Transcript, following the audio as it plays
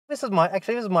This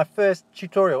is my first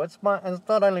tutorial. And it's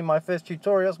not only my first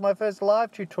tutorial, it's my first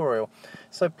live tutorial.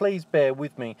 So please bear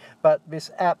with me. But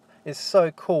this app is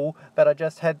so cool that I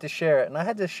just had to share it, and I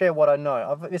had to share what I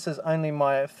know. This is only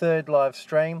my third live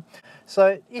stream.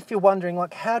 So if you're wondering,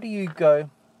 like, how do you go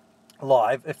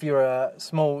live if you're a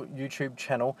small YouTube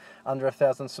channel under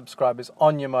 1,000 subscribers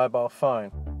on your mobile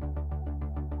phone?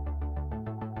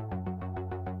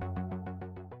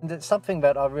 And it's something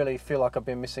that I really feel like I've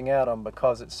been missing out on,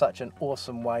 because it's such an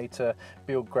awesome way to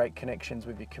build great connections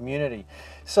with your community.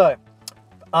 So,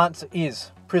 answer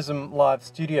is PRISM Live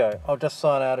Studio. I'll just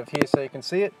sign out of here so you can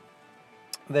see it.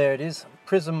 There it is,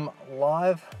 PRISM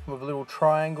Live with a little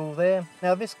triangle there.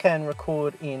 Now this can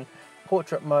record in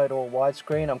portrait mode or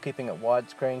widescreen. I'm keeping it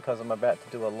widescreen because I'm about to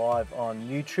do a live on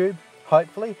YouTube,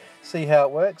 hopefully, see how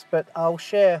it works, but I'll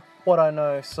share what I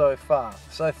know so far.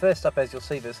 So first up, as you'll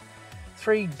see, there's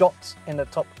 3 dots in the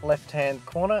top left hand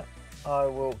corner. I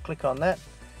will click on that,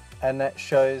 and that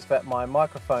shows that my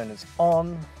microphone is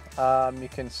on. You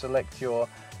can select your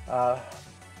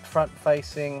front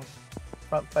facing.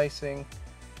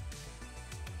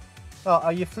 Oh,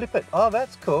 you flip it. Oh,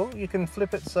 that's cool. You can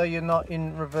flip it so you're not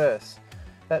in reverse.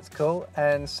 That's cool.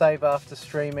 And save after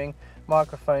streaming.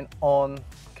 Microphone on,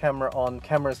 camera on.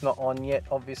 Camera's not on yet,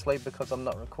 obviously, because I'm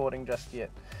not recording just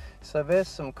yet. So there's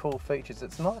some cool features.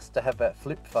 It's nice to have that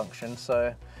flip function,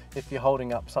 so if you're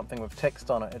holding up something with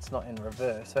text on it, it's not in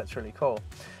reverse. That's really cool.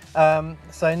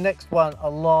 So next one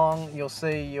along, you'll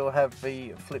see you'll have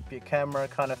the flip your camera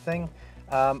kind of thing.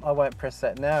 I won't press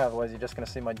that now, otherwise you're just going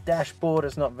to see my dashboard.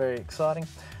 It's not very exciting.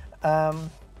 And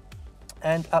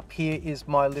up here is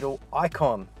my little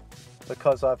icon,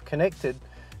 because I've connected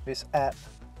this app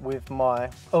with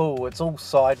my... Oh, it's all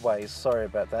sideways. Sorry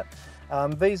about that.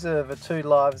 These are the 2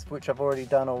 lives which I've already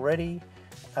done already.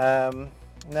 Now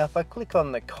if I click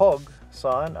on the cog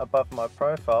sign above my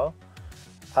profile,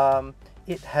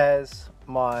 it has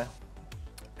my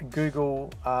Google,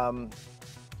 what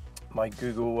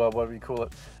do we call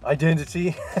it,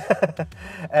 identity.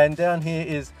 And down here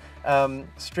is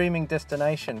streaming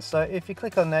destination. So if you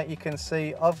click on that, you can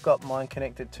see I've got mine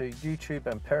connected to YouTube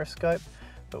and Periscope,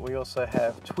 but we also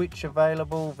have Twitch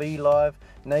available, VLive,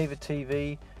 Naver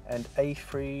TV, and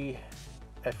Africa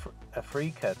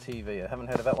TV. I haven't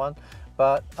heard of that one,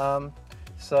 but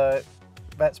so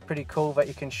that's pretty cool that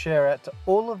you can share out to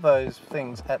all of those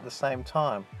things at the same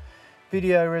time.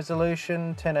 Video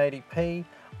resolution 1080p.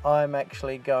 I'm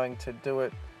actually going to do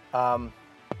it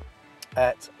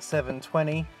at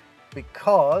 720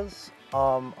 because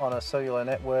I'm on a cellular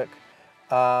network,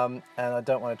 and I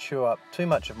don't want to chew up too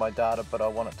much of my data, but I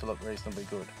want it to look reasonably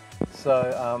good.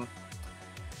 So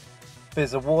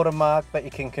there's a watermark that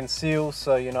you can conceal,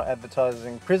 so you're not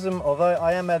advertising PRISM, although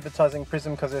I am advertising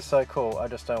PRISM because they're so cool. I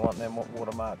just don't want them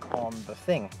watermark on the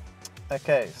thing.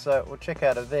 Okay, so we'll check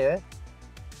out of there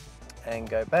and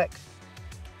go back.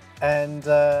 And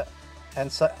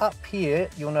so up here,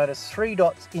 you'll notice 3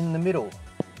 dots in the middle.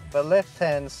 The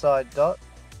left-hand side dot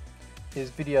is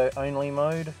video only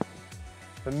mode.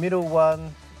 The middle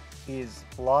one is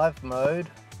live mode.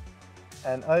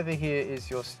 And over here is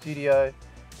your studio.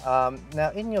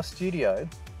 Now in your studio,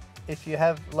 if you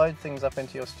load things up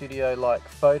into your studio like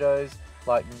photos,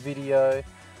 like video,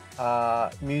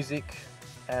 music,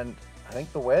 and I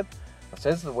think the web, it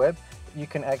says the web, you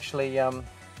can actually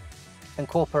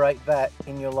incorporate that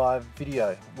in your live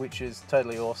video, which is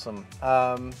totally awesome.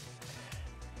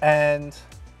 And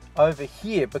over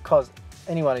here, because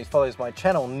anyone who follows my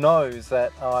channel knows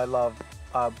that I love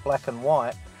black and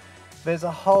white, there's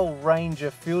a whole range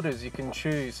of filters you can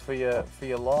choose for your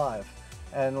live.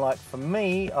 And like for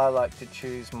me, I like to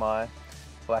choose my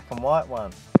black and white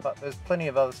one, but there's plenty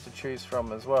of others to choose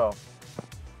from as well.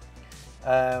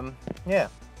 Yeah,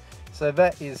 so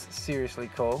that is seriously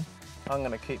cool. I'm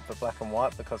going to keep the black and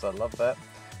white because I love that.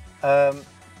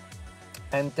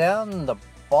 And down the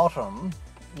bottom,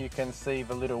 you can see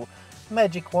the little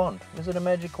magic wand. Is it a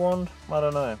magic wand? I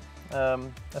don't know.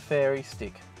 A fairy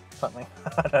stick. Something.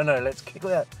 I don't know, let's kick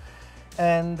that.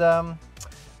 And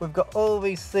we've got all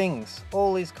these things,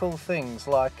 all these cool things,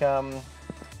 like you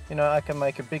know, I can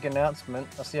make a big announcement.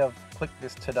 I see I've clicked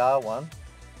this ta-da one,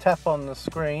 tap on the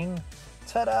screen,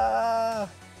 ta-da,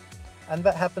 and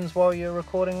that happens while you're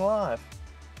recording live.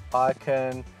 I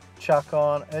can chuck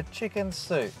on a chicken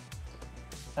soup,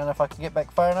 and if I can get back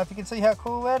far enough, you can see how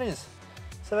cool that is.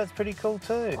 So that's pretty cool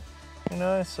too. You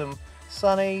know, some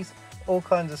sunnies, all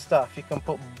kinds of stuff. You can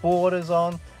put borders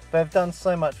on. They've done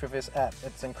so much with this app,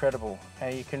 it's incredible,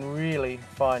 and you can really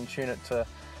fine tune it to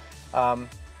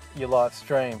your live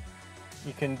stream.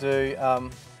 You can do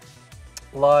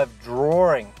live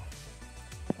drawing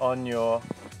on your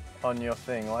on your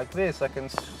thing like this. I can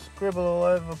scribble all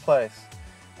over the place,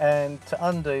 and to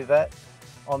undo that,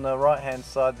 on the right hand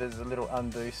side there's a little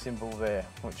undo symbol there,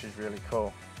 which is really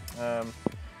cool.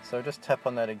 So just tap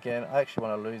on that again. I actually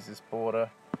want to lose this border.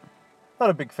 Not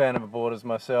a big fan of the borders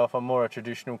myself. I'm more a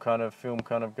traditional kind of film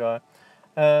kind of guy.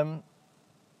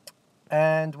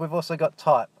 And we've also got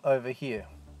type over here.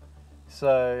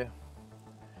 So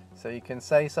you can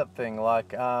say something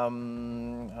like small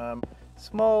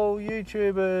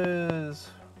YouTubers,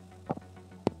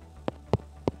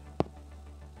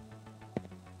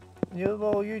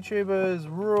 small YouTubers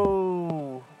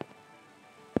rule.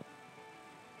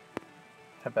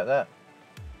 How about that?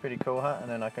 Pretty cool, huh?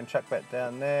 And then I can chuck that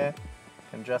down there,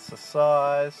 can adjust the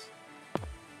size,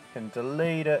 can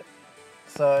delete it.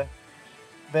 So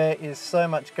there is so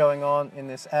much going on in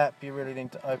this app. You really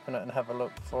need to open it and have a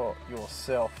look for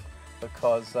yourself,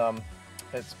 because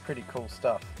it's pretty cool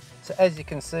stuff. So as you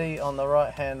can see on the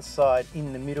right hand side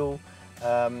in the middle,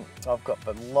 I've got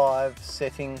the live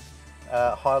setting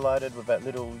highlighted with that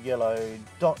little yellow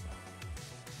dot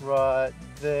right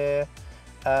there,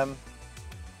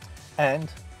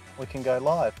 and we can go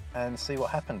live and see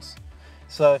what happens.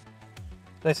 So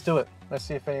let's do it. Let's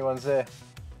see if anyone's there.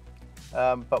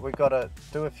 But we've got to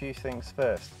do a few things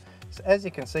first. So as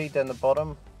you can see down the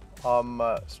bottom, I'm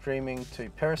streaming to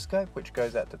Periscope, which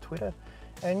goes out to Twitter,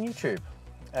 and YouTube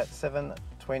at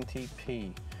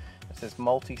 720p. It says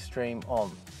multi-stream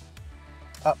on.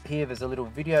 Up here there's a little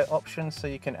video option, so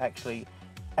you can actually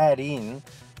add in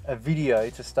a video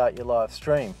to start your live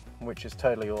stream, which is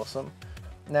totally awesome.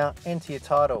 Now enter your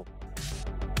title.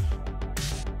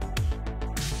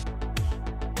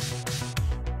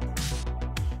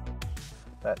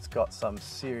 That's got some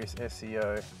serious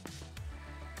SEO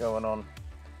going on.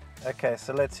 Okay,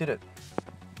 so let's hit it.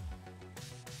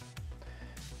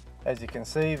 As you can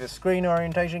see, the screen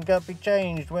orientation can't be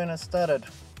changed when it started.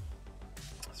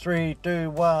 3,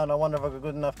 2, 1, I wonder if I've got a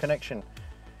good enough connection.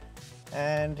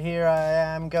 And here I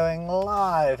am going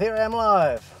live. Here I am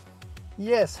live.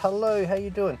 Yes, hello, how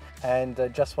you doing? And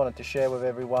just wanted to share with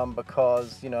everyone,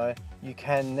 because, you know, you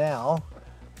can now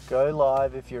go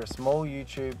live if you're a small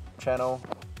YouTube channel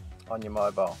on your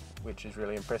mobile, which is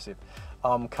really impressive.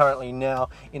 I'm currently now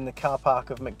in the car park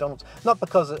of McDonald's, not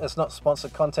because it's not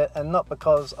sponsored content, and not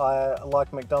because I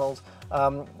like McDonald's,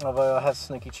 although I have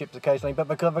sneaky chips occasionally, but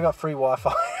because I've got free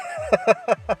Wi-Fi.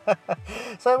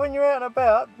 So when you're out and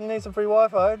about, you need some free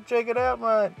Wi-Fi, check it out,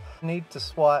 mate. You need to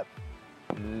swipe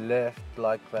left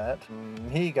like that.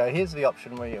 Here you go. Here's the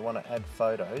option where you want to add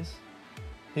photos.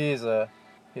 Here's a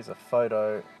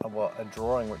photo of a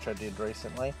drawing which I did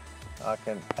recently. I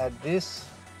can add this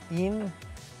in.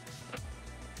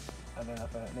 I don't know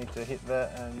if I need to hit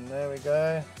that, and there we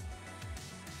go.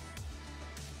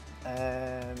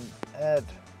 And add.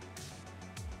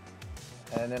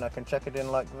 And then I can chuck it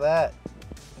in like that.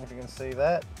 If you can see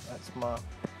that, that's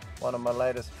one of my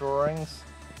latest drawings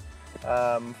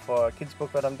for a kids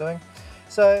book that I'm doing.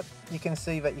 So you can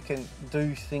see that you can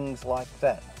do things like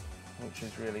that, which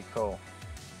is really cool.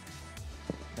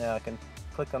 Now I can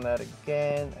click on that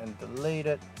again and delete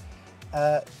it.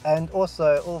 And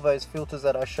also all those filters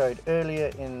that I showed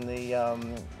earlier in the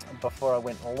before I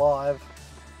went live,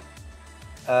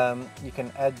 you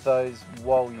can add those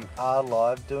while you are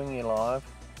live, doing your live.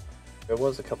 There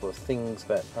was a couple of things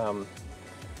that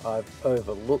I've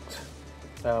overlooked.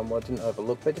 Well, I didn't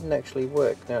overlook, but didn't actually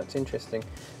work. Now it's interesting.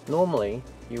 Normally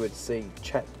you would see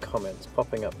chat comments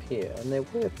popping up here, and there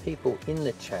were people in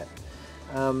the chat.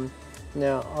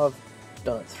 Now I've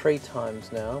done it 3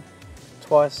 times now.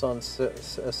 Twice on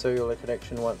a cellular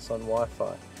connection, once on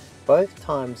Wi-Fi. Both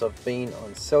times I've been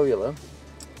on cellular,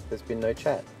 there's been no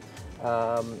chat.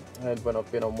 And when I've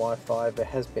been on Wi-Fi, there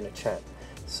has been a chat.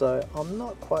 So I'm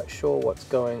not quite sure what's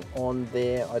going on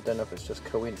there. I don't know if it's just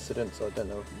coincidence. I don't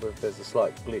know if there's a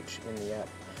slight glitch in the app.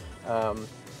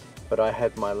 But I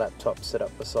had my laptop set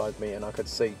up beside me, and I could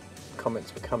see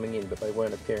comments were coming in, but they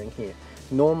weren't appearing here.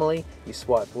 Normally, you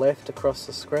swipe left across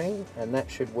the screen, and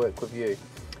that should work with you.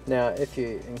 Now, if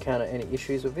you encounter any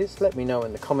issues with this, let me know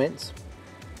in the comments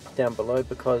down below,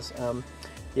 because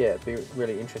yeah, it'd be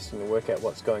really interesting to work out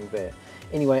what's going there.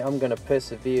 Anyway, I'm going to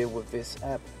persevere with this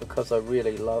app because I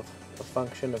really love the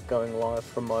function of going live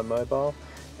from my mobile.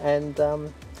 And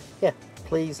yeah,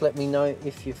 please let me know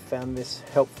if you found this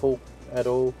helpful at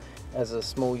all as a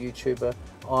small YouTuber.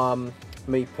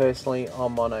 Me personally,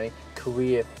 I'm on a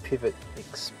career pivot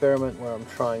experiment where I'm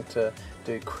trying to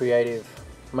do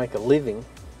make a living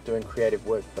doing creative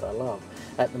work that I love.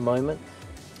 At the moment,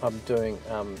 I'm doing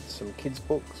some kids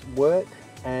books work,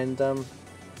 and I'm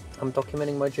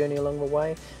documenting my journey along the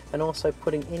way, and also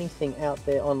putting anything out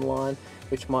there online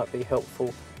which might be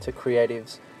helpful to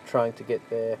creatives trying to get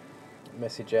their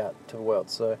message out to the world.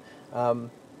 So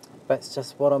that's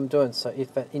just what I'm doing. So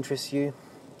if that interests you,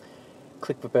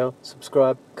 click the bell,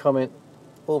 subscribe, comment,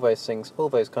 all those things, all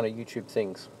those kind of YouTube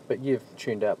things. But you've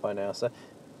tuned out by now, so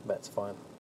that's fine.